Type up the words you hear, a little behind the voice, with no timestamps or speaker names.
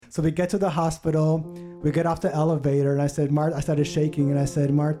So we get to the hospital, we get off the elevator, and I started shaking, and I said,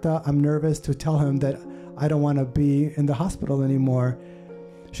 Martha, I'm nervous to tell him that I don't want to be in the hospital anymore.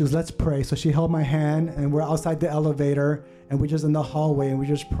 She goes, let's pray. So she held my hand, and we're outside the elevator, and we're just in the hallway, and we're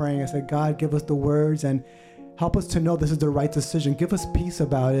just praying. I said, God, give us the words and help us to know this is the right decision. Give us peace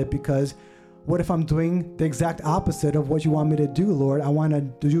about it, because what if I'm doing the exact opposite of what you want me to do, Lord? I want to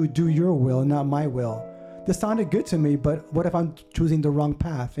do your will, not my will. This sounded good to me, but what if I'm choosing the wrong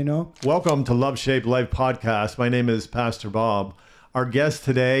path, you know? Welcome to Love Shaped Life Podcast. My name is Pastor Bob. Our guest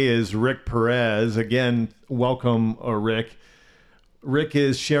today is Rick Perez. Again, welcome, Rick. Rick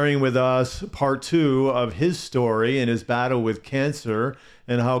is sharing with us part 2 of his story and his battle with cancer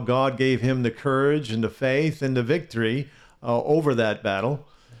and how God gave him the courage and the faith and the victory over that battle.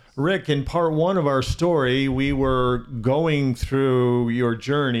 Rick, in part 1 of our story, we were going through your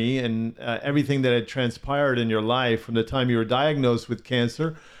journey and everything that had transpired in your life from the time you were diagnosed with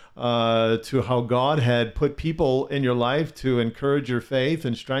cancer to how God had put people in your life to encourage your faith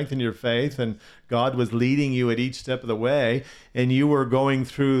and strengthen your faith. And God was leading you at each step of the way. And you were going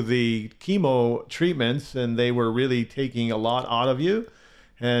through the chemo treatments, and they were really taking a lot out of you.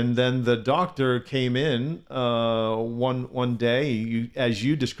 And then the doctor came in one day, as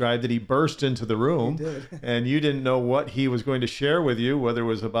you described it, he burst into the room. He did. And you didn't know what he was going to share with you, whether it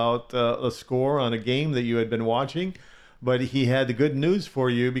was about a score on a game that you had been watching. But he had the good news for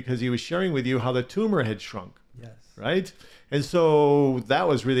you because he was sharing with you how the tumor had shrunk. Yes. Right? And so that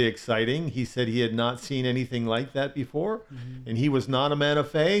was really exciting. He said he had not seen anything like that before. Mm-hmm. And he was not a man of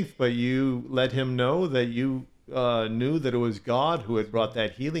faith, but you let him know that you knew that it was God who had brought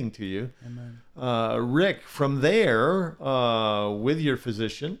that healing to you. Amen. Rick, from there, with your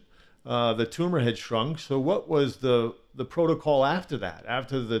physician, the tumor had shrunk. So what was the protocol after that?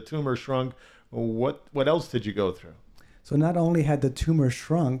 After the tumor shrunk, what else did you go through? So not only had the tumor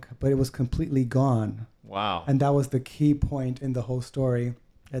shrunk, but it was completely gone. Wow. And that was the key point in the whole story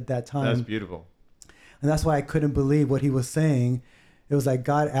at that time. That's beautiful. And that's why I couldn't believe what he was saying. It was like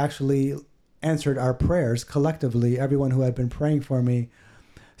God actually answered our prayers collectively, everyone who had been praying for me.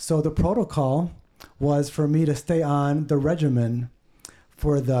 So the protocol was for me to stay on the regimen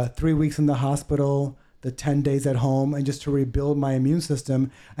for the 3 weeks in the hospital, the 10 days at home, and just to rebuild my immune system.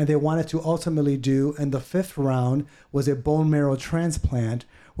 And they wanted to ultimately do, in the 5th round, was a bone marrow transplant,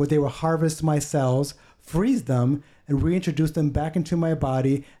 where they would harvest my cells, freeze them, and reintroduce them back into my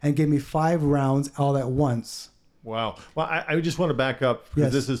body and give me 5 rounds all at once. Wow. Well, I just want to back up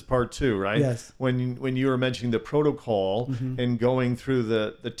because Yes. This is part 2, right? Yes. When you were mentioning the protocol and going through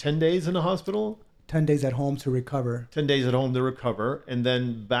the 10 days in the hospital, 10 days at home to recover. 10 days at home to recover, and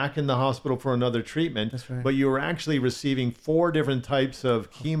then back in the hospital for another treatment. That's right. But you were actually receiving 4 different types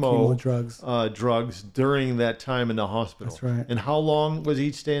of chemo drugs. Drugs during that time in the hospital. That's right. And how long was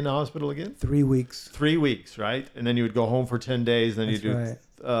each stay in the hospital again? 3 weeks. 3 weeks, right? And then you would go home for 10 days, then That's you do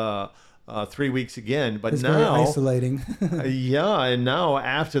right. 3 weeks again. But It's now, very isolating. yeah, and now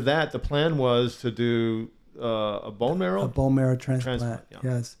after that, the plan was to do a bone marrow? A bone marrow transplant. yeah.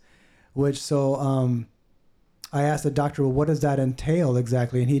 Yes. Which, so I asked the doctor, well, what does that entail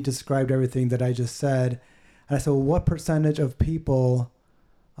exactly? And he described everything that I just said. And I said, well, what percentage of people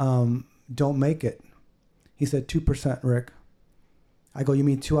don't make it? He said, 2%, Rick. I go, you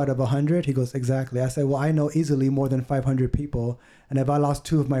mean 2 out of 100? He goes, exactly. I said, well, I know easily more than 500 people. And if I lost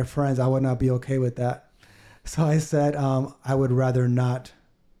 2 of my friends, I would not be okay with that. So I said, I would rather not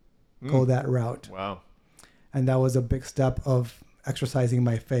go that route. Wow. And that was a big step of exercising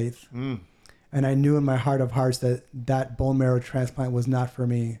my faith. Mm. And I knew in my heart of hearts that that bone marrow transplant was not for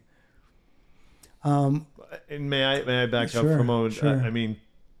me. And may I back up Sure, for a moment? sure. I mean,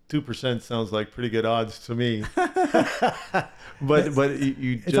 2% sounds like pretty good odds to me. but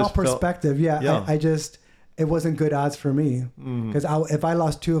you just It's all perspective. Yeah. I just, it wasn't good odds for me. Because if I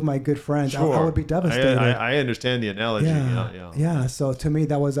lost 2 of my good friends, I would be devastated. I understand the analogy. Yeah. So to me,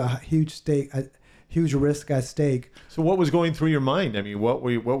 that was a huge huge risk at stake. So what was going through your mind? I mean, what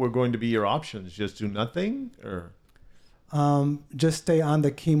were going to be your options? Just do nothing, or just stay on the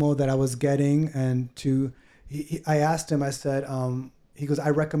chemo that I was getting, and I asked him. I said, he goes, I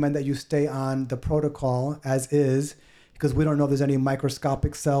recommend that you stay on the protocol as is, because we don't know if there's any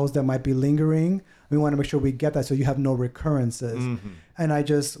microscopic cells that might be lingering. We want to make sure we get that so you have no recurrences. Mm-hmm. And I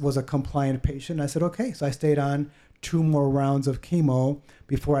just was a compliant patient. I said, okay. So I stayed on 2 more rounds of chemo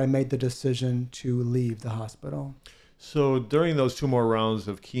before I made the decision to leave the hospital. So during those 2 more rounds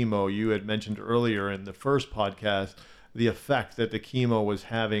of chemo, you had mentioned earlier in the first podcast the effect that the chemo was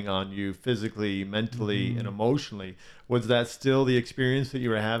having on you physically, mentally, and emotionally. Was that still the experience that you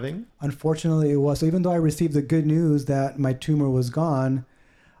were having? Unfortunately, it was. So even though I received the good news that my tumor was gone,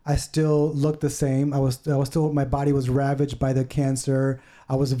 I still looked the same. I was still, my body was ravaged by the cancer.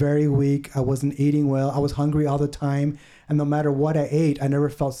 I was very weak. I wasn't eating well. I was hungry all the time. And no matter what I ate, I never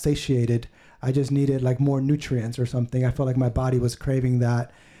felt satiated. I just needed like more nutrients or something. I felt like my body was craving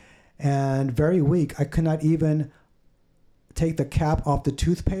that. And very weak. I could not even take the cap off the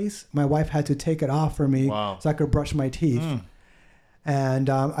toothpaste. My wife had to take it off for me so I could brush my teeth. And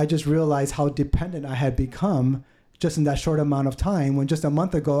I just realized how dependent I had become just in that short amount of time, when just a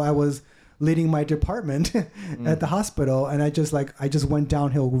month ago I was leading my department at the hospital, and I just went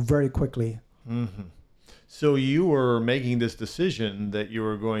downhill very quickly. Mm-hmm. So you were making this decision that you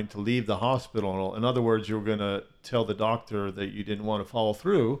were going to leave the hospital. In other words, you were going to tell the doctor that you didn't want to follow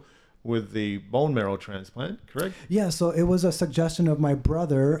through with the bone marrow transplant, correct? Yeah, so it was a suggestion of my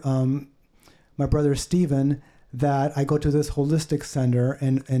brother Stephen, that I go to this holistic center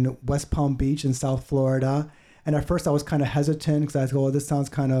in West Palm Beach in South Florida. And at first I was kind of hesitant because I was like, oh, this sounds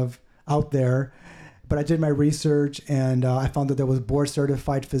kind of out there. But I did my research, and I found that there was board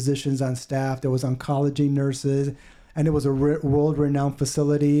certified physicians on staff. There was oncology nurses, and it was a world renowned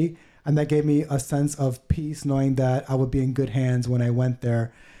facility. And that gave me a sense of peace, knowing that I would be in good hands when I went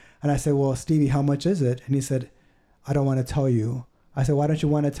there. And I said, well, Stevie, how much is it? And he said, I don't want to tell you. I said, why don't you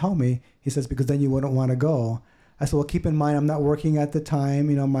want to tell me? He says, because then you wouldn't want to go. I said, well, keep in mind, I'm not working at the time.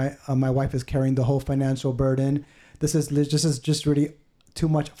 You know, my wife is carrying the whole financial burden. This is just really too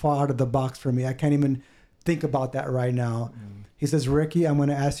much far out of the box for me. I can't even think about that right now. He says, Ricky, I'm going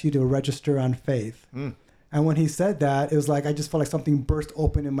to ask you to register on faith. And when he said that, it was like I just felt like something burst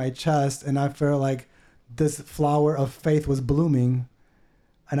open in my chest, and I felt like this flower of faith was blooming.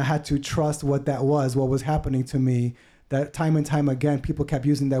 And I had to trust what that was, what was happening to me. That time and time again, people kept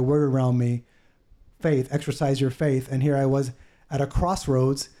using that word around me. Faith, exercise your faith. And here I was at a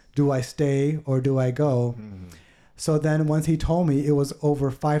crossroads. Do I stay or do I go? So then once he told me it was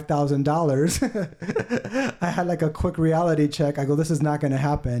over $5,000, I had like a quick reality check. I go, this is not going to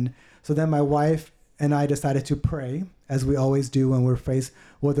happen. So then my wife and I decided to pray, as we always do when we're faced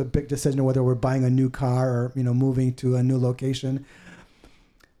with a big decision, whether we're buying a new car or, you know, moving to a new location.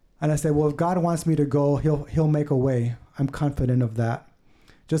 And I said, well, if God wants me to go, he'll make a way. I'm confident of that.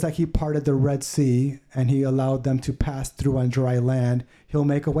 Just like he parted the Red Sea and he allowed them to pass through on dry land, he'll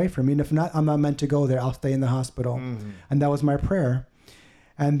make a way for me. And if not, I'm not meant to go there. I'll stay in the hospital. And that was my prayer.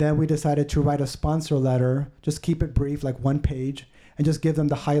 And then we decided to write a sponsor letter, just keep it brief, like 1 page, and just give them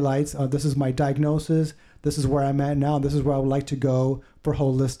the highlights of this is my diagnosis, this is where I'm at now, this is where I would like to go for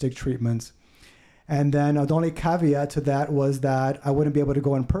holistic treatments. And then the only caveat to that was that I wouldn't be able to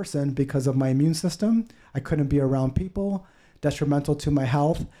go in person because of my immune system. I couldn't be around people, detrimental to my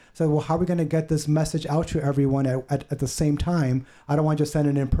health. So, well, how are we going to get this message out to everyone at the same time? I don't want to just send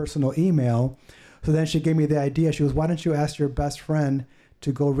an impersonal email. So then she gave me the idea. She goes, why don't you ask your best friend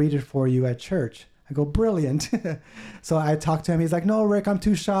to go read it for you at church? I go, brilliant. So I talked to him. He's like, no, Rick, I'm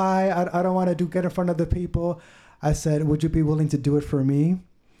too shy. I don't want to get in front of the people. I said, would you be willing to do it for me?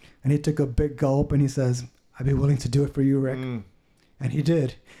 And he took a big gulp and he says, I'd be willing to do it for you, Rick. And he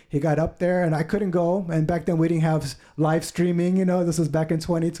did. He got up there and I couldn't go. And back then we didn't have live streaming, you know, this was back in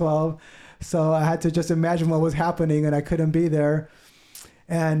 2012. So I had to just imagine what was happening and I couldn't be there.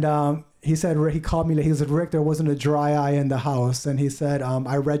 And he said, he called me, he said, Rick, there wasn't a dry eye in the house. And he said,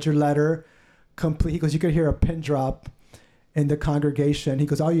 I read your letter complete. He goes, you could hear a pin drop in the congregation. He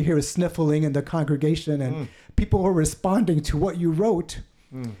goes, all you hear is sniffling in the congregation and people were responding to what you wrote.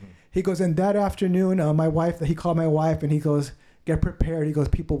 He goes, and that afternoon, he called my wife and he goes, get prepared. He goes,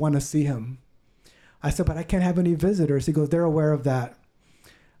 people want to see him. I said, but I can't have any visitors. He goes, they're aware of that.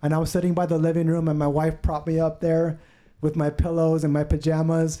 And I was sitting by the living room and my wife propped me up there with my pillows and my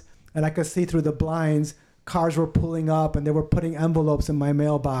pajamas. And I could see through the blinds, cars were pulling up and they were putting envelopes in my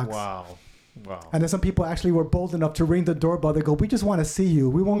mailbox. Wow. And then some people actually were bold enough to ring the doorbell. They go, we just want to see you.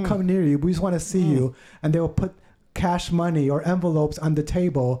 We won't come near you. We just want to see you. And they will put cash money or envelopes on the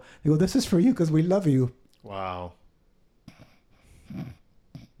table. They go, this is for you because we love you. Wow.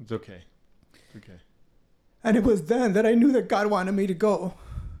 It's okay. It's okay. And it was then that I knew that God wanted me to go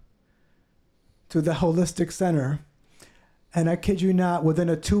to the holistic center. And I kid you not, within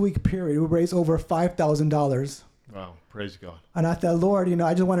a 2-week period, we raised over $5,000. Wow. Praise God. And I thought, Lord, you know,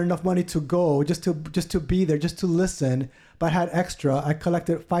 I just wanted enough money to go, just to be there, just to listen. But I had extra. I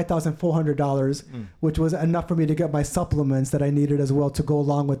collected $5,400, which was enough for me to get my supplements that I needed as well to go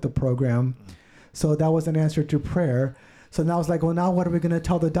along with the program. So that was an answer to prayer. So now I was like, well, now what are we going to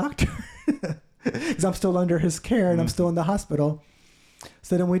tell the doctor? Because I'm still under his care and I'm still in the hospital.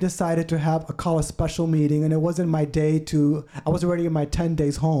 So then we decided to call a special meeting. And it wasn't my day I was already in my 10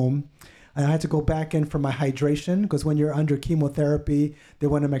 days home. And I had to go back in for my hydration because when you're under chemotherapy, they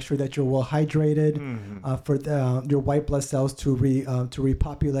want to make sure that you're well hydrated for your white blood cells to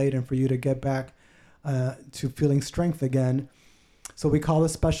repopulate and for you to get back to feeling strength again. So we called a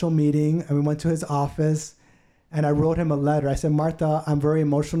special meeting and we went to his office and I wrote him a letter. I said, Martha, I'm very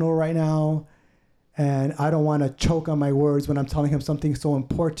emotional right now and I don't want to choke on my words when I'm telling him something so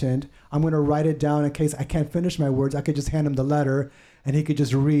important. I'm going to write it down in case I can't finish my words. I could just hand him the letter and he could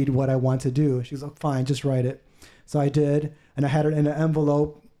just read what I want to do. She's like, fine, just write it. So I did, and I had it in an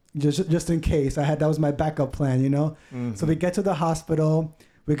envelope just in case. That was my backup plan, you know? Mm-hmm. So we get to the hospital,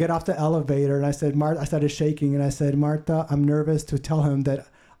 we get off the elevator, and I said, I started shaking, and I said, Martha, I'm nervous to tell him that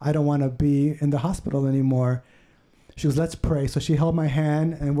I don't want to be in the hospital anymore. She goes, let's pray. So she held my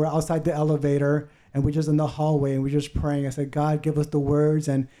hand, and we're outside the elevator, and we're just in the hallway, and we're just praying. I said, God, give us the words,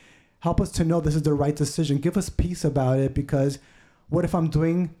 and help us to know this is the right decision. Give us peace about it, because what if I'm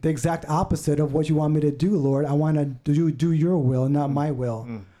doing the exact opposite of what you want me to do, Lord? I want to do your will, not my will.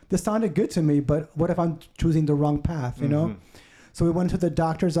 Mm. This sounded good to me, but what if I'm choosing the wrong path, you know? So we went to the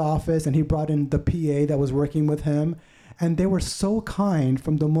doctor's office, and he brought in the PA that was working with him, and they were so kind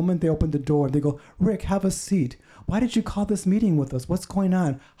from the moment they opened the door. They go, Rick, have a seat. Why did you call this meeting with us? What's going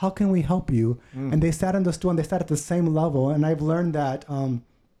on? How can we help you? And they sat on the stool, and they sat at the same level, and I've learned that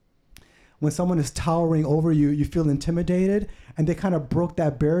when someone is towering over you, you feel intimidated, and they kind of broke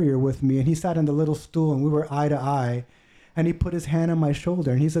that barrier with me. And he sat in the little stool, and we were eye to eye. And he put his hand on my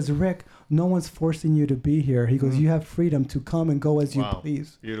shoulder, and he says, Rick, no one's forcing you to be here. He goes, you have freedom to come and go as you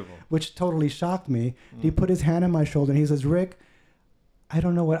please. Beautiful. Which totally shocked me. He put his hand on my shoulder, and he says, Rick, I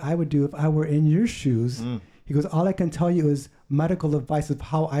don't know what I would do if I were in your shoes. He goes, all I can tell you is medical advice of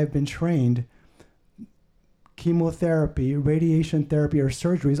how I've been trained. Chemotherapy, radiation therapy, or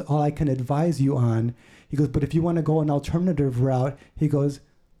surgery is all I can advise you on. He goes, but if you want to go an alternative route, he goes,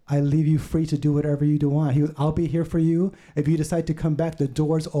 I leave you free to do whatever you do want. He goes, I'll be here for you. If you decide to come back, the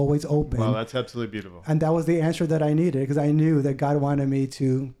door's always open. Wow, that's absolutely beautiful. And that was the answer that I needed, because I knew that God wanted me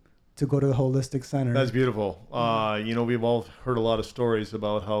to go to the holistic center. That's beautiful. We've all heard a lot of stories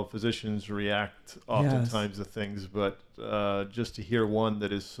about how physicians react oftentimes to things, but just to hear one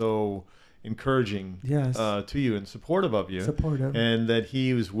that is so encouraging to you and supportive of you, and that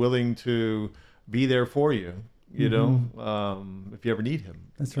he was willing to be there for you, you know, if you ever need him.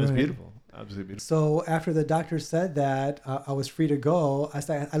 That's beautiful. Absolutely beautiful. So after the doctor said that I was free to go,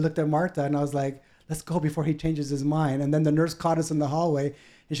 I looked at Martha and I was like, let's go before he changes his mind. And then the nurse caught us in the hallway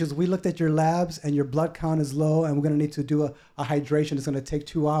and she goes, we looked at your labs and your blood count is low and we're going to need to do a hydration. It's going to take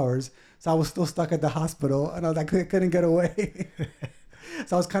 2 hours. So I was still stuck at the hospital and I was like, I couldn't get away.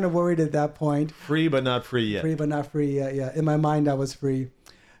 So I was kind of worried at that point. Free but not free yet. Free but not free yet, yeah. In my mind, I was free.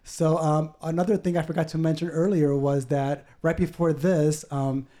 So another thing I forgot to mention earlier was that right before this,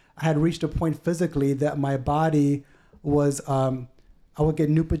 I had reached a point physically that my body was, I would get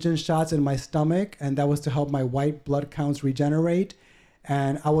Neupogen shots in my stomach, and that was to help my white blood counts regenerate.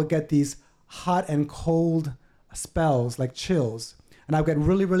 And I would get these hot and cold spells, like chills. And I would get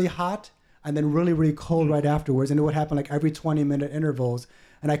really, really hot and then really, really cold right afterwards. And it would happen like every 20-minute intervals.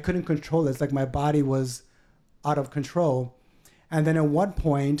 And I couldn't control it. It's like my body was out of control. And then at one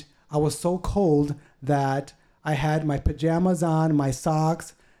point, I was so cold that I had my pajamas on, my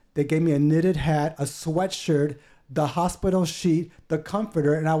socks. They gave me a knitted hat, a sweatshirt, the hospital sheet, the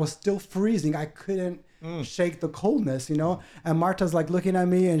comforter, and I was still freezing. I couldn't shake the coldness, you know? And Marta's like looking at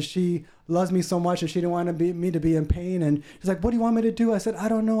me, and she loves me so much, and she didn't want me to be in pain. And she's like, what do you want me to do? I said, I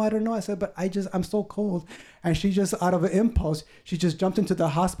don't know. I said, but I'm so cold. And she just, out of an impulse, she just jumped into the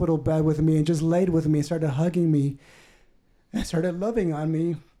hospital bed with me and just laid with me and started hugging me. And started loving on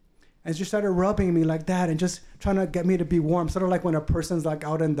me, and she started rubbing me like that, and just trying to get me to be warm. Sort of like when a person's like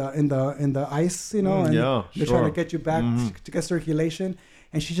out in the ice, you know, and they're trying to get you back to get circulation.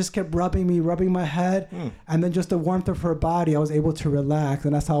 And she just kept rubbing my head, and then just the warmth of her body, I was able to relax,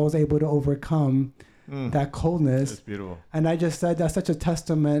 and that's how I was able to overcome that coldness. That's beautiful. And I just said that's such a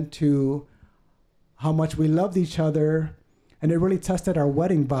testament to how much we loved each other. And it really tested our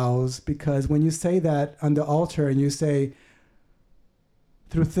wedding vows, because when you say that on the altar and you say,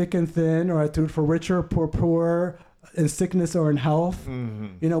 through thick and thin, or through for richer, poor, in sickness or in health,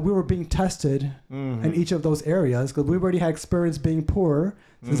 you know, we were being tested in each of those areas, because we already had experience being poor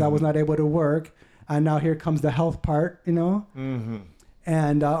since I was not able to work. And now here comes the health part, you know,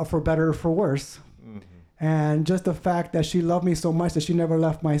 and for better or for worse. And just the fact that she loved me so much that she never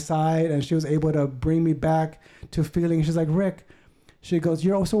left my side, and she was able to bring me back to feeling. She's like, Rick, she goes,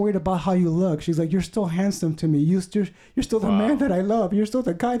 you're also worried about how you look. She's like, you're still handsome to me. You're still the man that I love. You're still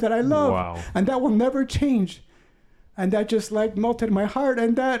the guy that I love. Wow. And that will never change. And that just like melted my heart.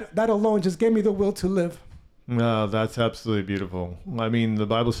 And that alone just gave me the will to live. No, that's absolutely beautiful. I mean, the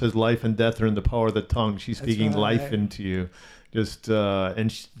Bible says life and death are in the power of the tongue. She's speaking life into you. Just,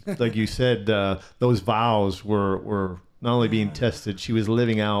 like you said, those vows were not only being tested, she was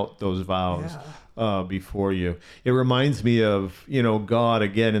living out those vows before you. It reminds me of, God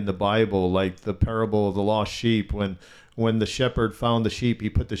again in the Bible, like the parable of the lost sheep. When the shepherd found the sheep, he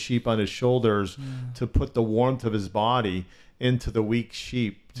put the sheep on his shoulders to put the warmth of his body into the weak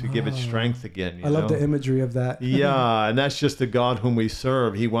sheep to give it strength again. I love the imagery of that. Yeah, and that's just the God whom we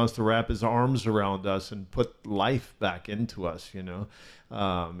serve. He wants to wrap his arms around us and put life back into us,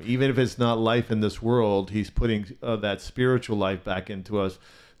 Even if it's not life in this world, he's putting that spiritual life back into us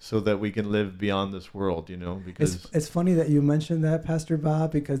so that we can live beyond this world, because... It's funny that you mentioned that, Pastor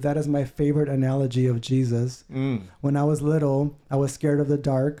Bob, because that is my favorite analogy of Jesus. When I was little, I was scared of the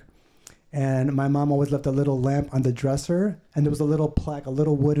dark. And my mom always left a little lamp on the dresser, and there was a little plaque, a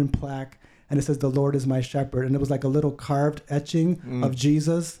little wooden plaque, and it says, "The Lord is my shepherd." And it was like a little carved etching of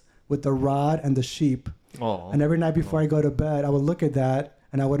Jesus with the rod and the sheep. Aww. And every night before I go to bed, I would look at that,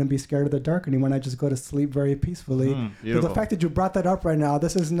 and I wouldn't be scared of the dark anymore, and I just go to sleep very peacefully. But the fact that you brought that up right now,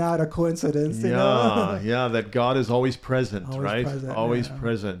 this is not a coincidence. Yeah, that God is always present, Always right? present, always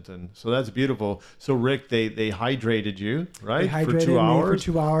present. And so that's beautiful. So Rick, they hydrated you, right? They hydrated for 2 hours? me for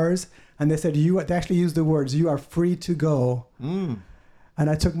 2 hours. And they said, they actually used the words, "You are free to go." And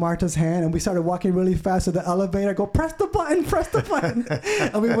I took Marta's hand and we started walking really fast to the elevator. I go, press the button.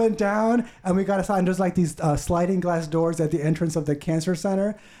 And we went down and we got a sign. There's like these sliding glass doors at the entrance of the cancer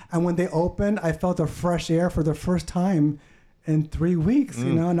center. And when they opened, I felt the fresh air for the first time in 3 weeks,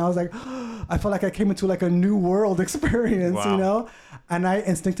 and I was like, I felt like I came into like a new world experience, and I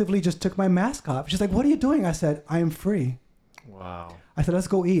instinctively just took my mask off. She's like, "What are you doing?" I said, "I am free." Wow. I said, "Let's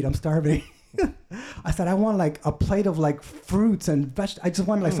go eat. I'm starving." I said, "I want like a plate of like fruits and vegetables. I just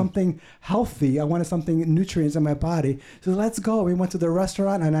wanted like something healthy. I wanted something nutrients in my body." So let's go. We went to the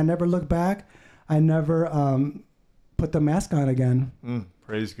restaurant and I never looked back. I never put the mask on again.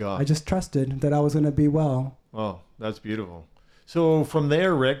 Praise God. I just trusted that I was going to be well. Oh, that's beautiful. So from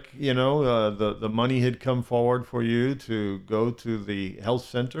there, Rick, the money had come forward for you to go to the health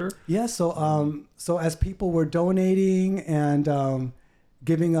center. Yeah. So as people were donating and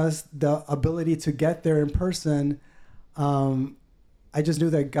giving us the ability to get there in person, I just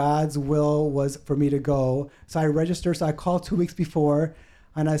knew that God's will was for me to go. So I registered. So I called 2 weeks before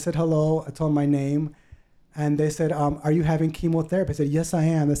and I said, hello. I told my name. And they said, are you having chemotherapy? I said, yes, I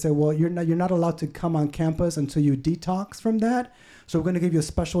am. They said, well, you're not allowed to come on campus until you detox from that. So we're going to give you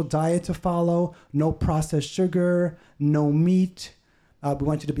a special diet to follow. No processed sugar, no meat. We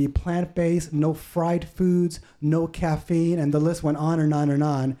want you to be plant-based, no fried foods, no caffeine. And the list went on and on and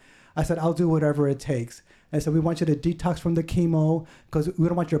on. I said, I'll do whatever it takes. And so we want you to detox from the chemo because we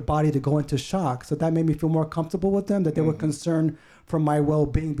don't want your body to go into shock. So that made me feel more comfortable with them, that they were concerned for my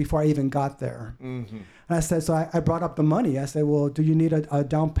well-being before I even got there. And I said, so I brought up the money. I said, well, do you need a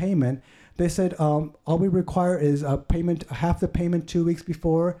down payment? They said, all we require is a payment, half the payment 2 weeks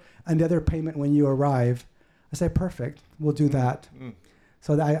before and the other payment when you arrive. I said, perfect, we'll do that.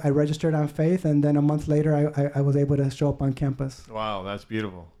 So I registered on faith, and then a month later, I was able to show up on campus. Wow, that's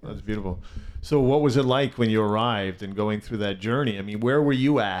beautiful. That's beautiful. So what was it like when you arrived and going through that journey? I mean, where were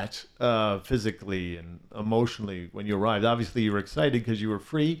you at physically and emotionally when you arrived? Obviously, you were excited because you were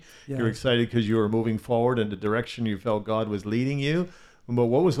free. Yes. You were excited because you were moving forward in the direction you felt God was leading you. But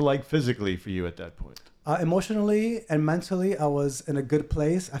what was it like physically for you at that point? Emotionally and mentally, I was in a good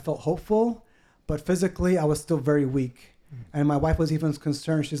place. I felt hopeful, but physically, I was still very weak. And my wife was even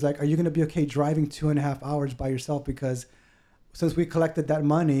concerned. She's like, are you going to be okay driving 2.5 hours by yourself? Because since we collected that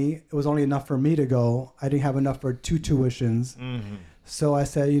money, it was only enough for me to go. I didn't have enough for 2 tuitions. So I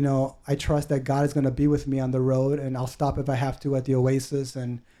said, I trust that God is going to be with me on the road, and I'll stop if I have to at the Oasis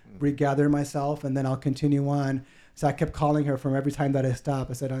and regather myself, and then I'll continue on. So I kept calling her from every time that I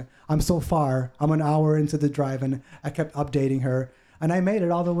stopped. I said, I'm so far. I'm an hour into the drive, and I kept updating her. And I made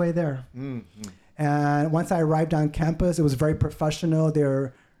it all the way there. And once I arrived on campus, it was very professional.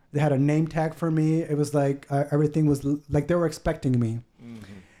 They had a name tag for me. It was like everything was like they were expecting me.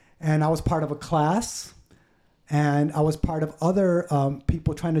 And I was part of a class, and I was part of other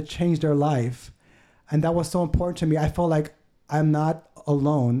people trying to change their life. And that was so important to me. I felt like I'm not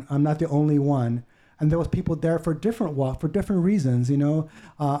alone. I'm not the only one. And there was people there for different reasons.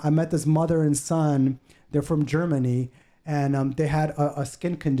 I met this mother and son. They're from Germany. And they had a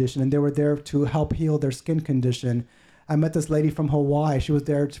skin condition, and they were there to help heal their skin condition. I met this lady from Hawaii. She was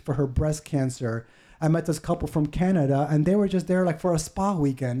there for her breast cancer. I met this couple from Canada, and they were just there like for a spa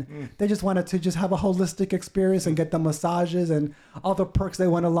weekend. They just wanted to just have a holistic experience and get the massages and all the perks that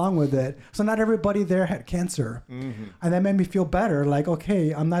went along with it. So not everybody there had cancer. And that made me feel better. Like,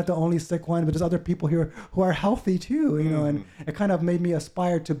 okay, I'm not the only sick one, but there's other people here who are healthy too, you know, and it kind of made me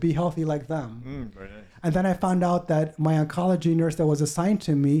aspire to be healthy like them. Very nice. And then I found out that my oncology nurse that was assigned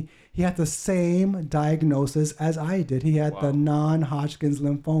to me, he had the same diagnosis as I did. He had the non-Hodgkin's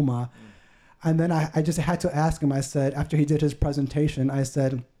lymphoma. And then I just had to ask him, I said, after he did his presentation, I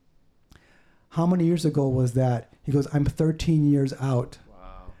said, how many years ago was that? He goes, I'm 13 years out.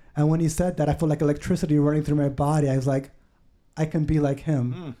 Wow. And when he said that, I felt like electricity running through my body. I was like, I can be like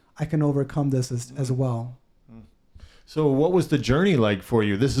him. I can overcome this as well. So what was the journey like for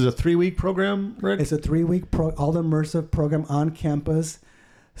you? This is a 3-week program, Rick? It's a 3-week all-immersive program on campus.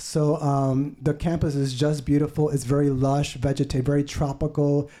 So the campus is just beautiful. It's very lush, very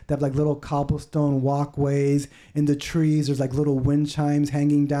tropical. They have like little cobblestone walkways in the trees. There's like little wind chimes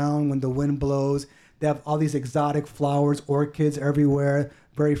hanging down when the wind blows. They have all these exotic flowers, orchids everywhere,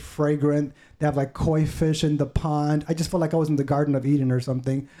 very fragrant. They have like koi fish in the pond. I just felt like I was in the Garden of Eden or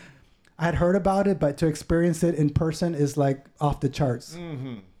something. I had heard about it, but to experience it in person is like off the charts.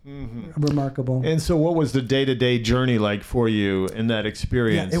 Remarkable. And so what was the day-to-day journey like for you in that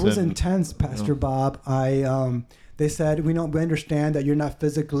experience? Yeah, it was intense, Pastor Bob. They said, we understand that you're not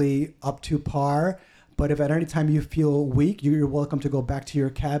physically up to par, but if at any time you feel weak, you're welcome to go back to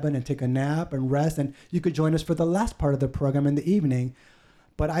your cabin and take a nap and rest, and you could join us for the last part of the program in the evening.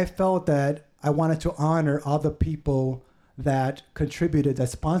 But I felt that I wanted to honor all the people that contributed, that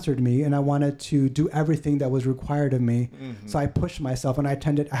sponsored me, and I wanted to do everything that was required of me. So I pushed myself, and I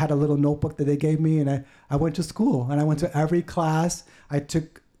had a little notebook that they gave me, and I went to school, and I went to every class. I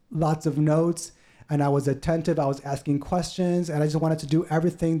took lots of notes, and I was attentive. I was asking questions, and I just wanted to do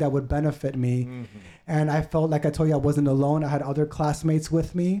everything that would benefit me. And I felt like I told you I wasn't alone. I had other classmates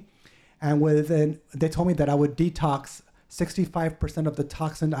with me, and they told me that I would detox 65% of the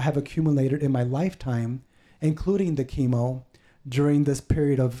toxin I have accumulated in my lifetime, including the chemo, during this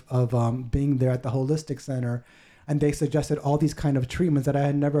period of being there at the Holistic Center. And they suggested all these kind of treatments that I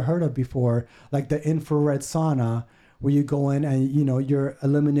had never heard of before, like the infrared sauna, where you go in and, you know, you're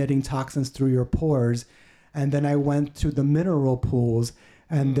eliminating toxins through your pores. And then I went to the mineral pools,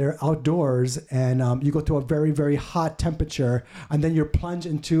 and they're outdoors, and you go to a very, very hot temperature, and then you're plunged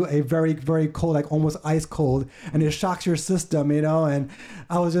into a very, very cold, like almost ice cold, and it shocks your system, you know. And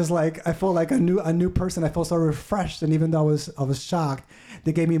I was just like, I felt like a new person. I felt so refreshed, and even though I was shocked,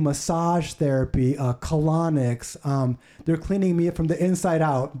 they gave me massage therapy, colonics. They're cleaning me from the inside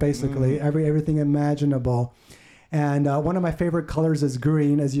out, basically, everything imaginable. And one of my favorite colors is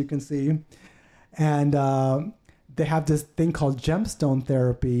green, as you can see, and they have this thing called gemstone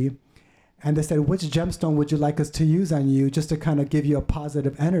therapy, and they said, which gemstone would you like us to use on you, just to kind of give you a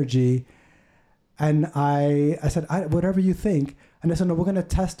positive energy? And I said, whatever you think. And they said, no, we're going to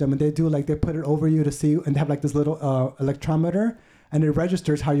test them. And they put it over you to see, and they have like this little electrometer, and it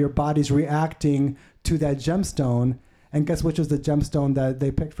registers how your body's reacting to that gemstone. And guess which is the gemstone that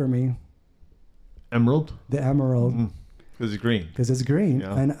they picked for me? Emerald? The emerald. Because it's green. Because it's green.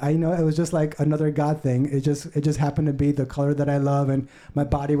 Yeah. And I know it was just like another God thing. It just happened to be the color that I love, and my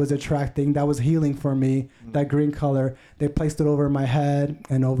body was attracting. That was healing for me, that green color. They placed it over my head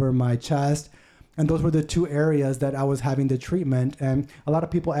and over my chest. And those were the two areas that I was having the treatment. And a lot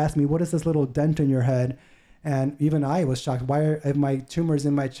of people ask me, what is this little dent in your head? And even I was shocked. If my tumor's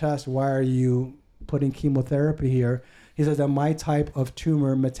in my chest, why are you putting chemotherapy here? He says that my type of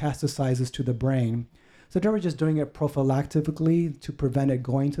tumor metastasizes to the brain. So they were just doing it prophylactically to prevent it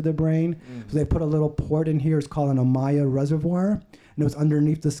going to the brain. So they put a little port in here. It's called an Amaya reservoir. And it was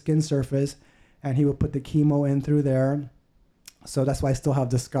underneath the skin surface. And he would put the chemo in through there. So that's why I still have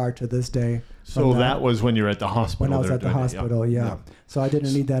the scar to this day. So that was when you were at the hospital? When I was at the hospital, yeah. So I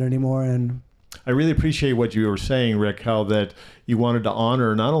didn't need that anymore. And I really appreciate what you were saying, Rick, how that you wanted to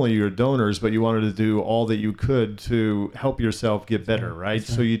honor not only your donors, but you wanted to do all that you could to help yourself get better, right?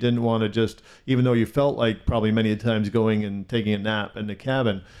 So you didn't want to just, even though you felt like probably many times going and taking a nap in the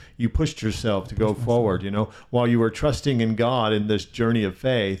cabin, you pushed yourself to go forward, you know, while you were trusting in God in this journey of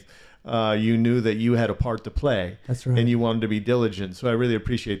faith. You knew that you had a part to play. That's right. And you wanted to be diligent. So I really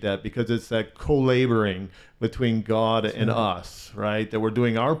appreciate that, because it's that co-laboring between God and us, right? That we're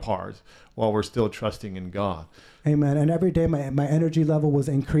doing our part while we're still trusting in God. Amen. And every day my energy level was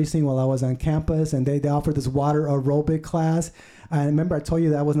increasing while I was on campus, and they offered this water aerobic class. And remember, I told you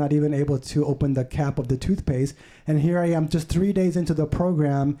that I was not even able to open the cap of the toothpaste. And here I am just 3 days into the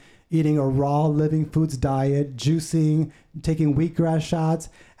program, eating a raw living foods diet, juicing, taking wheatgrass shots,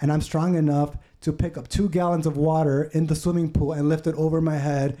 and I'm strong enough to pick up 2 gallons of water in the swimming pool and lift it over my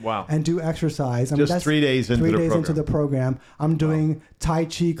head. Wow. And do exercise. I mean, Just that's 3 days into 3 the days program. into the program. I'm doing Tai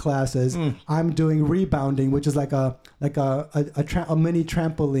Chi classes. I'm doing rebounding, which is like a mini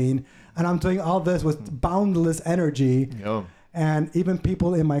trampoline. And I'm doing all this with boundless energy. Oh. And even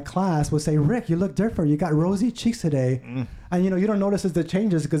people in my class would say, Rick, you look different. You got rosy cheeks today. And, you don't notice the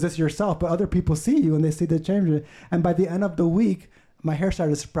changes because it's yourself, but other people see you and they see the changes. And by the end of the week, my hair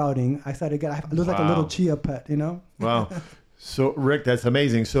started sprouting. I looked like a little chia pet, Wow. So, Rick, that's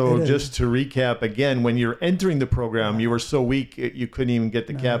amazing. So just to recap again, when you're entering the program, you were so weak, you couldn't even get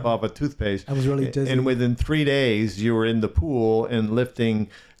the cap off a toothpaste. I was really dizzy. And within 3 days, you were in the pool and lifting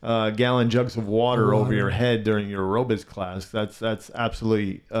gallon jugs of water over your head during your aerobics class. That's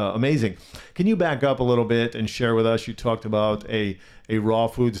absolutely amazing. Can you back up a little bit and share with us? You talked about a raw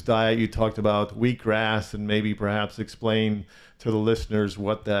foods diet. You talked about wheatgrass, and maybe perhaps explain to the listeners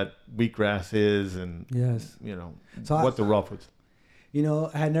what that wheatgrass is, and what the raw foods.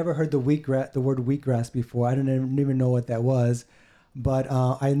 I had never heard the word wheatgrass before. I didn't even know what that was, but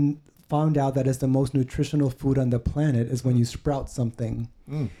I found out that it's the most nutritional food on the planet is when you sprout something.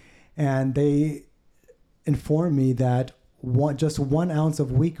 And they informed me that just 1 ounce of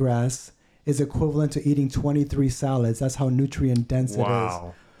wheatgrass is equivalent to eating 23 salads. That's how nutrient dense it is.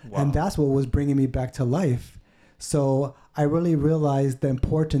 Wow. And that's what was bringing me back to life. So I really realized the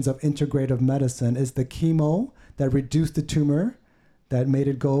importance of integrative medicine is the chemo that reduced the tumor, that made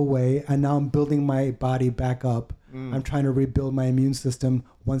it go away, and now I'm building my body back up. I'm trying to rebuild my immune system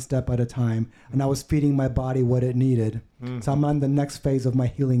one step at a time, and I was feeding my body what it needed. So I'm on the next phase of my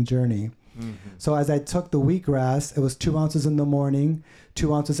healing journey. So as I took the wheatgrass, it was 2 ounces in the morning,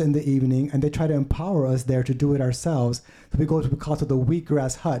 2 ounces in the evening, and they try to empower us there to do it ourselves. So we go to the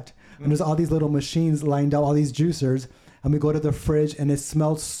wheatgrass hut, and there's all these little machines lined up, all these juicers, and we go to the fridge, and it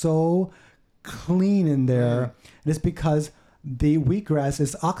smells so clean in there. And it's because the wheatgrass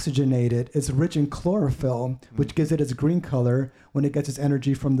is oxygenated. It's rich in chlorophyll, which gives it its green color when it gets its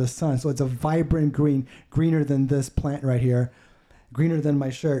energy from the sun. So it's a vibrant green, greener than this plant right here, greener than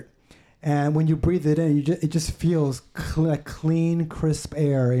my shirt. And when you breathe it in, it just feels like clean, crisp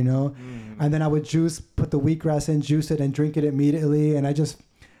air, And then I would put the wheatgrass in, juice it, and drink it immediately. And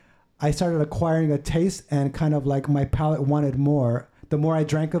I started acquiring a taste, and kind of like my palate wanted more. The more I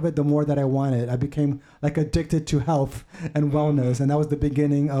drank of it, the more that I wanted. I became like addicted to health and wellness. And that was the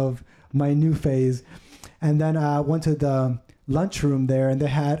beginning of my new phase. And then I went to the lunchroom there, and they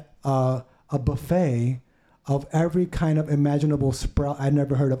had a buffet of every kind of imaginable sprout I'd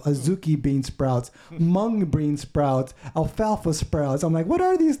never heard of. Azuki bean sprouts, mung bean sprouts, alfalfa sprouts. I'm like, what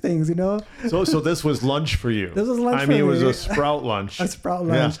are these things, So this was lunch for you. This was lunch for me. I mean, it was me. a sprout lunch. A sprout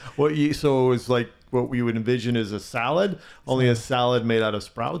lunch. Yeah. So it was like what we would envision is a salad, only a salad made out of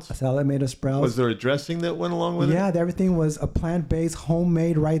sprouts? A salad made of sprouts. Was there a dressing that went along with it? Yeah, everything was a plant-based,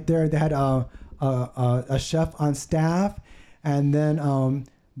 homemade right there. They had a chef on staff, and then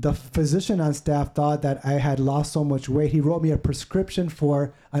the physician on staff thought that I had lost so much weight. He wrote me a prescription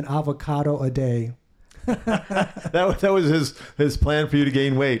for an avocado a day. that was his plan for you to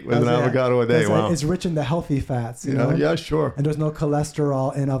gain weight, with an avocado a day. Wow. It's rich in the healthy fats, you know? Yeah, sure. And there's no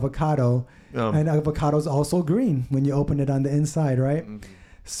cholesterol in avocado. And avocado is also green when you open it on the inside, right?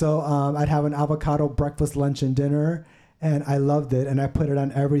 So I'd have an avocado breakfast, lunch, and dinner, and I loved it. And I put it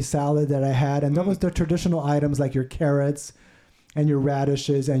on every salad that I had. And that was the traditional items like your carrots and your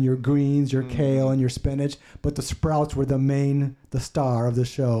radishes and your greens, your kale and your spinach. But the sprouts were the star of the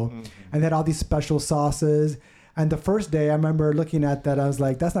show. And they had all these special sauces. And the first day I remember looking at that, I was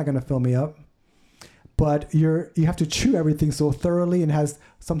like, that's not going to fill me up. But you have to chew everything so thoroughly, and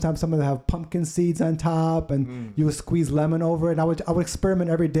sometimes some of them have pumpkin seeds on top, and you would squeeze lemon over it. And I would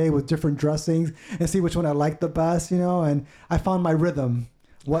experiment every day with different dressings and see which one I liked the best, and I found my rhythm,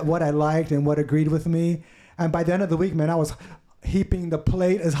 what I liked and what agreed with me. And by the end of the week, man, I was heaping the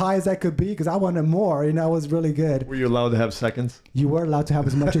plate as high as I could be because I wanted more. It was really good. Were you allowed to have seconds? You were allowed to have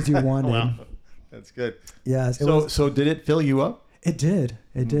as much as you wanted. Wow, that's good. Yes. So did it fill you up? It did.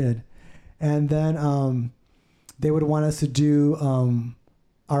 It did. And then they would want us to do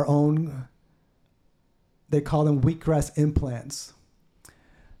our own, they call them wheatgrass implants.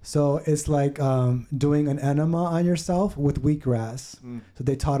 So it's like doing an enema on yourself with wheatgrass. So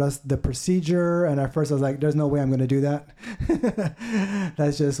they taught us the procedure, and at first I was like, there's no way I'm going to do that.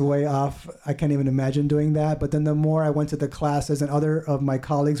 That's just way off. I can't even imagine doing that. But then the more I went to the classes and other of my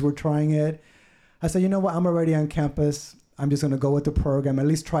colleagues were trying it, I said, you know what, I'm already on campus. I'm just going to go with the program, at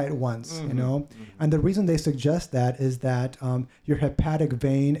least try it once, And the reason they suggest that is that your hepatic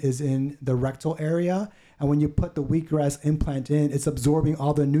vein is in the rectal area. And when you put the wheatgrass implant in, it's absorbing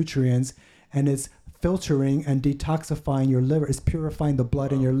all the nutrients and it's filtering and detoxifying your liver. It's purifying the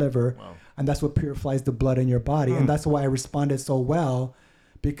blood in your liver. Wow. And that's what purifies the blood in your body. And that's why I responded so well,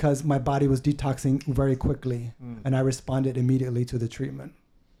 because my body was detoxing very quickly. And I responded immediately to the treatment.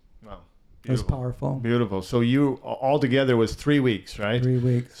 Wow. It was powerful. Beautiful. So you altogether was 3 weeks, right? 3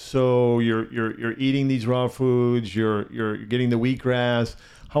 weeks. So you're eating these raw foods. You're getting the wheatgrass.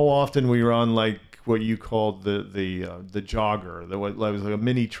 How often were you on like what you called the jogger? What was like a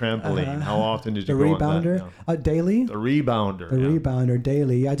mini trampoline. How often did you go rebounder? on that? Daily. The rebounder. The rebounder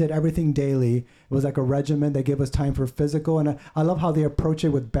daily. I did everything daily. It was like a regimen. They gave us time for physical, and I love how they approach it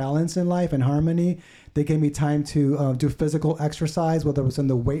with balance in life and harmony. They gave me time to do physical exercise, whether it was in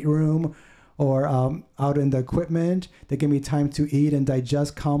the weight room or out in the equipment. They gave me time to eat and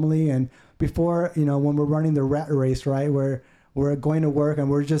digest calmly. And before, when we're running the rat race, right, where we're going to work and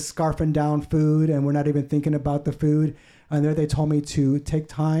we're just scarfing down food and we're not even thinking about the food. And there they told me to take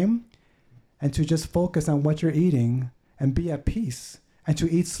time and to just focus on what you're eating and be at peace and to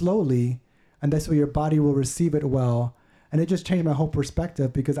eat slowly. And that's where your body will receive it well. And it just changed my whole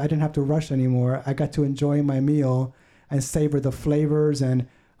perspective because I didn't have to rush anymore. I got to enjoy my meal and savor the flavors and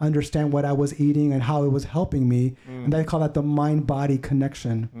understand what I was eating and how it was helping me. And they call that the mind-body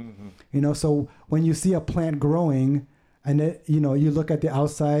connection. So when you see a plant growing, and it, you look at the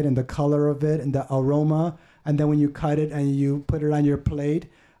outside and the color of it and the aroma, and then when you cut it and you put it on your plate,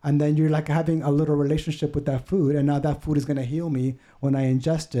 and then you're like having a little relationship with that food, and now that food is going to heal me when I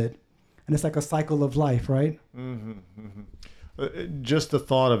ingest it, and it's like a cycle of life, right? Just the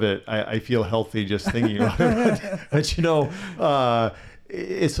thought of it, I feel healthy just thinking about it. But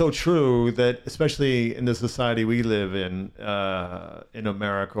it's so true that especially in the society we live in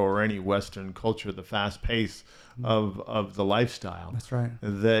America or any Western culture, the fast pace of the lifestyle. That's right.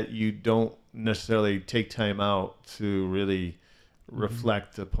 That you don't necessarily take time out to really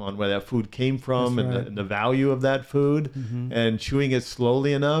reflect upon where that food came from and the value of that food and chewing it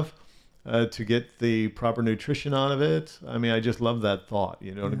slowly enough to get the proper nutrition out of it. I mean, I just love that thought.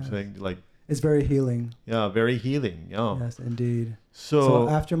 You know what I'm saying? Like, it's very healing. Yeah, very healing. Yeah. Yes, indeed. So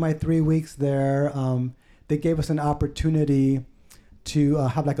after my 3 weeks there, they gave us an opportunity to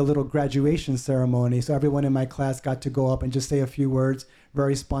have like a little graduation ceremony. So everyone in my class got to go up and just say a few words,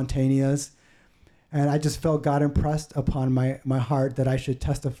 very spontaneous. And I just felt God impressed upon my heart that I should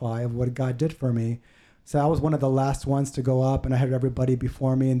testify of what God did for me. So I was one of the last ones to go up, and I had everybody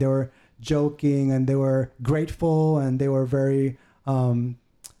before me, and they were joking and they were grateful and they were very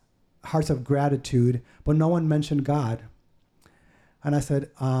hearts of gratitude, but no one mentioned God. And I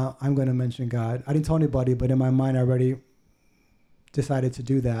said, I'm going to mention God. I didn't tell anybody, but in my mind, I already decided to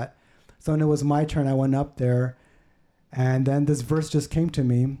do that. So when it was my turn, I went up there, and then this verse just came to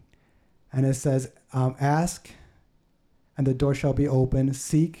me, and it says, ask, and the door shall be open.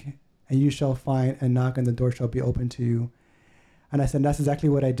 Seek, and you shall find, and knock, and the door shall be open to you. And I said, that's exactly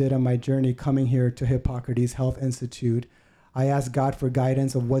what I did on my journey coming here to Hippocrates Health Institute. I asked God for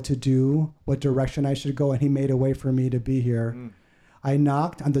guidance of what to do, what direction I should go, and he made a way for me to be here. I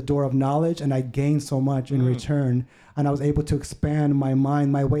knocked on the door of knowledge, and I gained so much in return. And I was able to expand my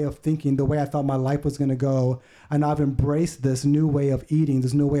mind, my way of thinking, the way I thought my life was going to go. And I've embraced this new way of eating,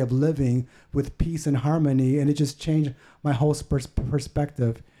 this new way of living with peace and harmony. And it just changed my whole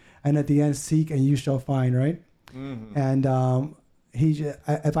perspective. And at the end, seek and you shall find, right? And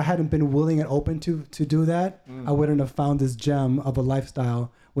if I hadn't been willing and open to do that, I wouldn't have found this gem of a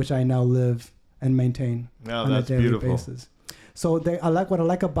lifestyle, which I now live and maintain on a daily basis. So what I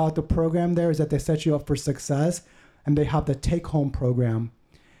like about the program there is that they set you up for success, and they have the take-home program,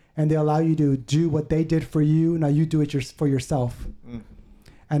 and they allow you to do what they did for you. Now you do it for yourself.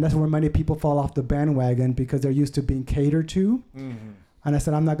 And that's where many people fall off the bandwagon because they're used to being catered to. And I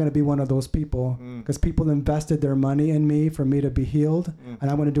said, I'm not going to be one of those people because people invested their money in me for me to be healed. And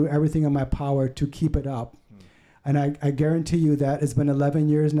I'm going to do everything in my power to keep it up. And I guarantee you that it's been 11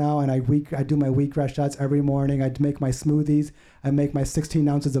 years now, and I do my wheatgrass shots every morning. I make my smoothies. I make my 16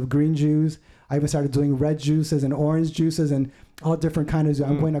 ounces of green juice. I even started doing red juices and orange juices and all different kinds of.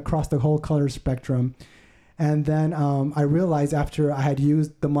 I'm going across the whole color spectrum. And then I realized after I had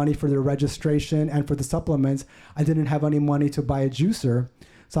used the money for the registration and for the supplements, I didn't have any money to buy a juicer.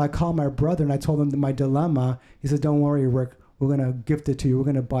 So I called my brother and I told him my dilemma. He said, don't worry, Rick. We're going to gift it to you. We're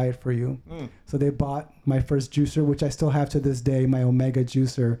going to buy it for you. So they bought my first juicer, which I still have to this day, my Omega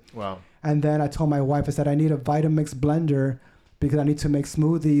juicer. Wow. And then I told my wife, I said, I need a Vitamix blender because I need to make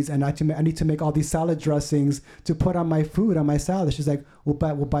smoothies and I need to make all these salad dressings to put on my food, on my salad. She's like, we'll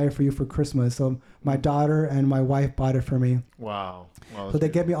buy it for you for Christmas. So my daughter and my wife bought it for me. Wow. So they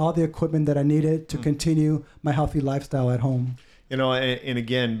gave me all the equipment that I needed to continue my healthy lifestyle at home. You know, and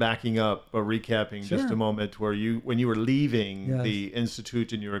again, backing up, recapping just a moment, where when you were leaving the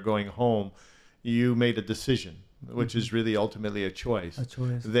Institute and you were going home, you made a decision, which is really ultimately a choice,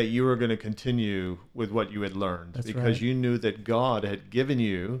 that you were going to continue with what you had learned. That's because you knew that God had given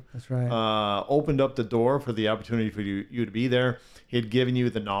you, opened up the door for the opportunity for you to be there. He had given you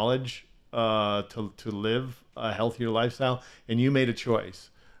the knowledge to live a healthier lifestyle, and you made a choice.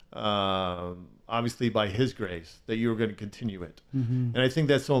 Obviously by His grace, that you were going to continue it. And I think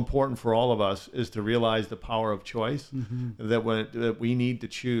that's so important for all of us, is to realize the power of choice, that we need to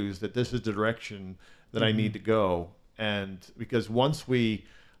choose, that this is the direction that I need to go. And because once we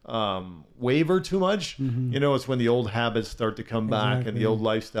waver too much, you know, it's when the old habits start to come back and the old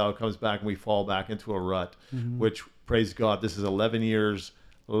lifestyle comes back and we fall back into a rut, which, praise God, this is 11 years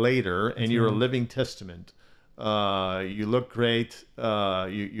later, and you're a living testament. You look great.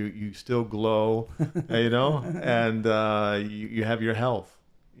 You still glow, you know, and you have your health,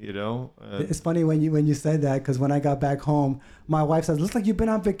 you know. It's funny when you said that, because when I got back home, my wife says, "Looks like you've been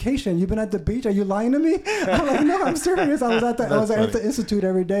on vacation. You've been at the beach. Are you lying to me?" I'm like, "No, I'm serious. I was at the Institute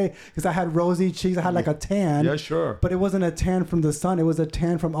every day because I had rosy cheeks. I had like a tan. Yeah, sure. But it wasn't a tan from the sun. It was a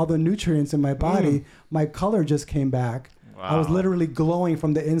tan from all the nutrients in my body. My color just came back. Wow. I was literally glowing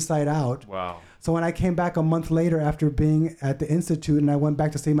from the inside out. Wow. So when I came back a month later after being at the Institute, and I went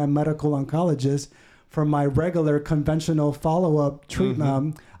back to see my medical oncologist for my regular conventional follow-up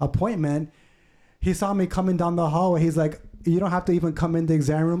treatment appointment, he saw me coming down the hallway. He's like, "You don't have to even come in the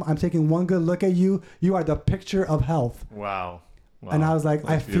exam room. I'm taking one good look at you. You are the picture of health." Wow. And I was like,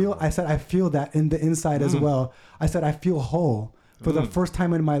 I feel that in the inside as well. I said, I feel whole. For the first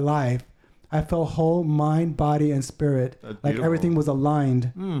time in my life, I felt whole, mind, body, and spirit. Like everything was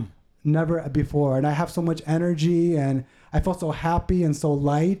aligned. Never before. And I have so much energy, and I felt so happy and so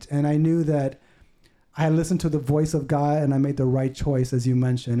light. And I knew that I listened to the voice of God, and I made the right choice, as you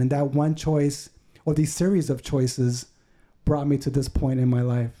mentioned. And that one choice, or these series of choices, brought me to this point in my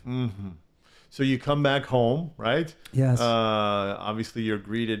life. So you come back home, right? Yes. Obviously, you're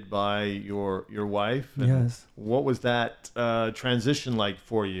greeted by your wife. And yes. What was that transition like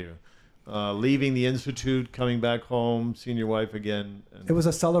for you? Leaving the Institute, coming back home, seeing your wife again. It was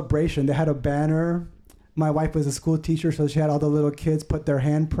a celebration. They had a banner. My wife was a school teacher, so she had all the little kids put their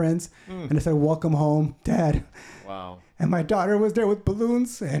handprints, and it said, "Welcome home, Dad." Wow. And my daughter was there with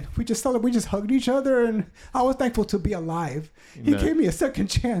balloons, and we just hugged each other, and I was thankful to be alive. Amen. He gave me a second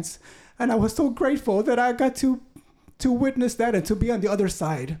chance, and I was so grateful that I got to witness that and to be on the other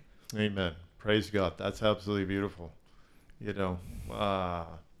side. Amen. Praise God. That's absolutely beautiful. You know,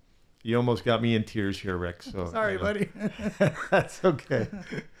 you almost got me in tears here, Rick. So sorry, buddy. That's okay.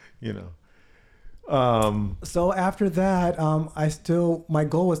 You know. So after that, my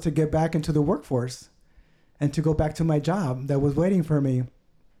goal was to get back into the workforce and to go back to my job that was waiting for me.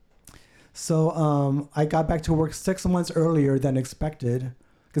 So I got back to work 6 months earlier than expected.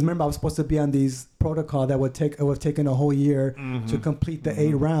 Because remember, I was supposed to be on these protocol that would have taken a whole year to complete the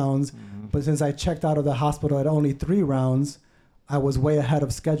 8 rounds. But since I checked out of the hospital at only 3 rounds, I was way ahead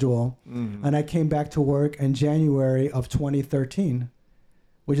of schedule. And I came back to work in January of 2013.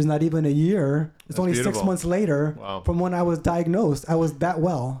 Which is not even a year. It's only beautiful. 6 months later from when I was diagnosed. I was that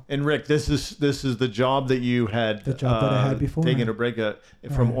well. And Rick, this is the job that you had, that I had before. Taken a break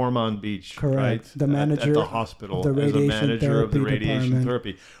from Ormond Beach, correct? Right? The manager at the hospital, as a manager of the radiation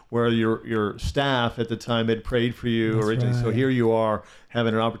therapy, where your staff at the time had prayed for you originally. Right. So here you are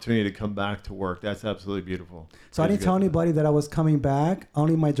having an opportunity to come back to work. That's absolutely beautiful. So I didn't tell anybody that I was coming back.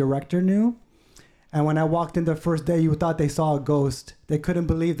 Only my director knew. And when I walked in the first day, you thought they saw a ghost. They couldn't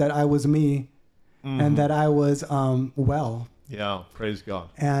believe that I was me and that I was well. Yeah, praise God.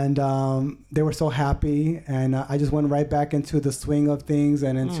 And they were so happy. And I just went right back into the swing of things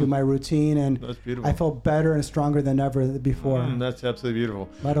and into my routine. And that's beautiful. I felt better and stronger than ever before. That's absolutely beautiful.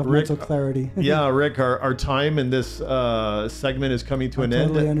 A lot of mental clarity. Yeah, Rick, our time in this segment is coming to an end. I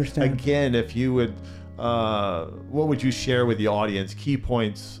totally understand. Again, if you would... what would you share with the audience? Key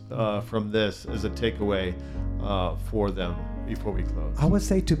points from this as a takeaway for them before we close. I would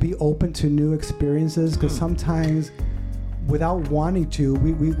say to be open to new experiences, because sometimes without wanting to,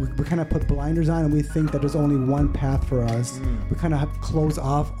 we kind of put blinders on and we think that there's only one path for us. We kind of have closed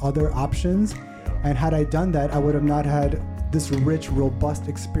off other options. And had I done that, I would have not had this rich, robust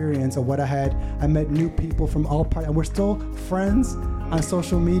experience of what I had. I met new people from all parts, and we're still friends on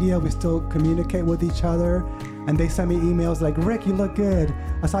social media. We still communicate with each other, and they send me emails like, "Rick, you look good.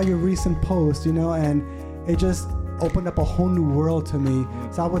 I saw your recent post," and it just opened up a whole new world to me.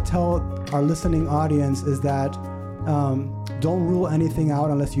 So I would tell our listening audience is that don't rule anything out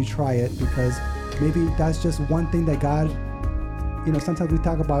unless you try it, because maybe that's just one thing that God sometimes we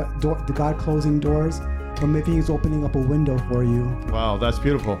talk about the God closing doors, but maybe he's opening up a window for you. Wow, that's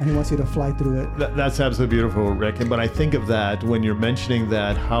beautiful. And he wants you to fly through it. That's absolutely beautiful, Rick. And when I think of that, when you're mentioning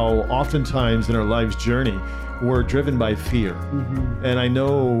that, how oftentimes in our life's journey, we're driven by fear. Mm-hmm. And I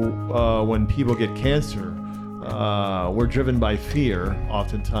know when people get cancer, we're driven by fear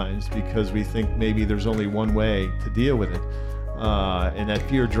oftentimes because we think maybe there's only one way to deal with it. And that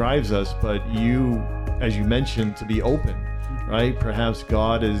fear drives us, but as you mentioned, to be open, right? Perhaps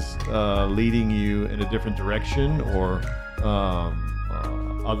God is leading you in a different direction, or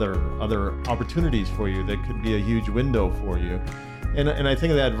other opportunities for you that could be a huge window for you. And I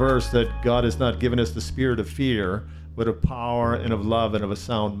think of that verse that God has not given us the spirit of fear, but of power and of love and of a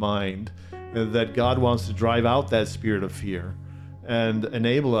sound mind, that God wants to drive out that spirit of fear and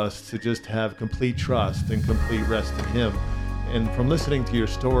enable us to just have complete trust and complete rest in Him. And from listening to your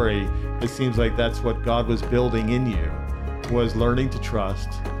story, it seems like that's what God was building in you, was learning to trust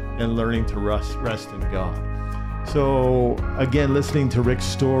and learning to rest in God. So again, listening to Rick's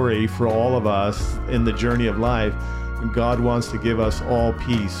story, for all of us in the journey of life, God wants to give us all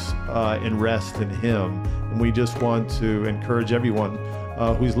peace and rest in Him. And we just want to encourage everyone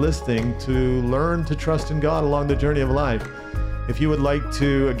who's listening to learn to trust in God along the journey of life. If you would like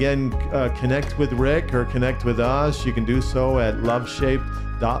to, again, connect with Rick or connect with us, you can do so at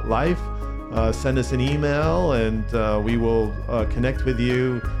loveshaped.life. Send us an email, and we will connect with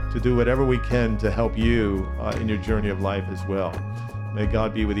you to do whatever we can to help you in your journey of life as well. May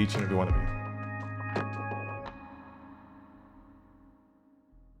God be with each and every one of you.